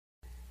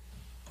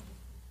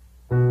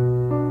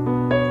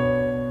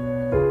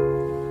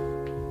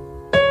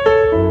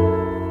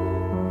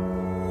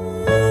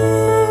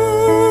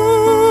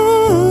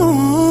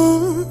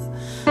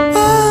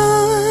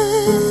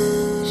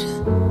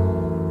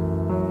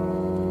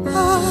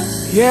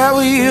Yeah,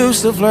 we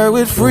used to flirt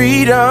with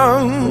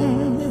freedom,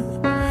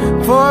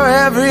 for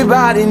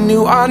everybody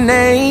knew our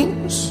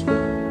names.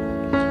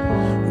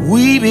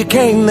 We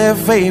became their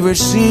favorite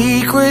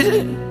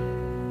secret.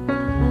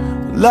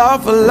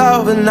 Love for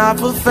love and not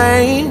for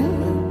fame.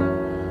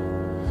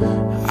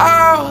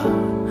 Oh,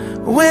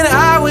 when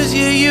I was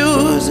your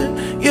user,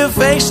 your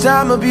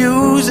FaceTime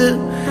abuser,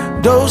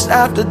 dose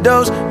after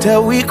dose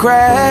till we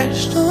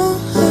crashed.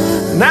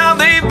 Now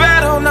they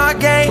bet on our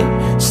game,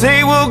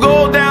 say we'll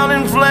go down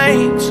in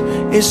flames.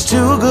 It's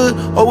too good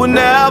or we'll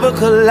never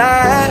could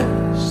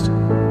last.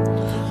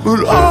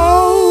 But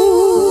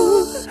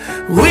oh,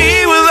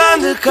 we was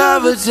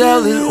undercover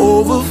till it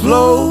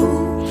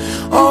overflowed,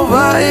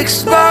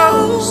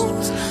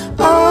 overexposed.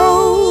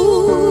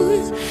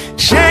 Oh,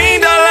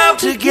 chained our love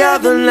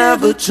together,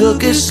 never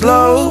took it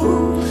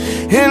slow.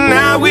 And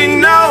now we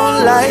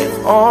know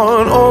life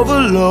on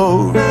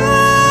overload.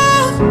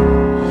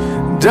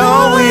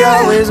 Don't we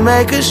always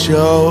make a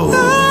show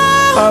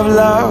of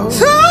love?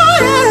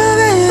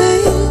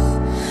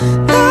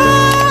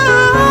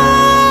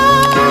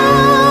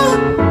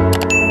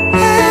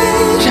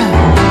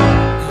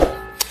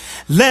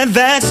 Let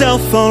that cell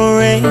phone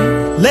ring,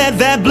 let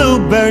that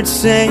bluebird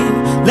sing,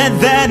 let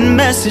that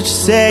message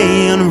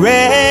say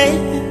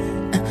unread.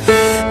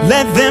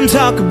 Let them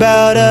talk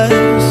about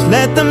us,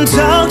 let them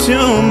talk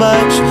too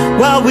much,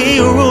 while we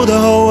rule the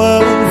whole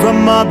world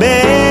from our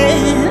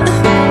bed.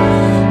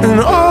 And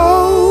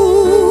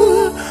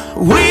oh,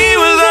 we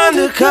was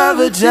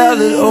undercover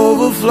till it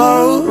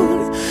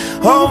overflowed,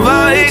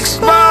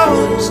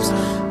 overexposed.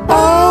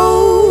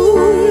 Oh,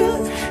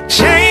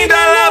 chained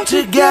our love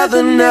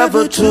together,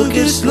 never took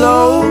it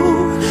slow.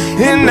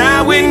 And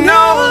now we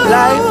know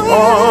life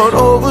on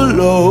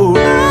overload.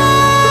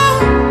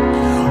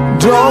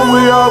 Don't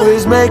we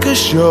always make a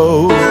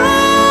show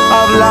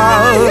of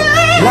love,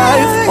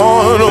 life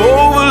on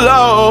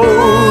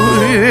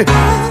overload?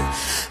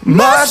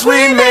 Must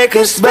we make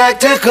a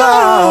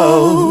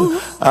spectacle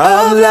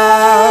of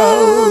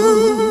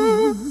love?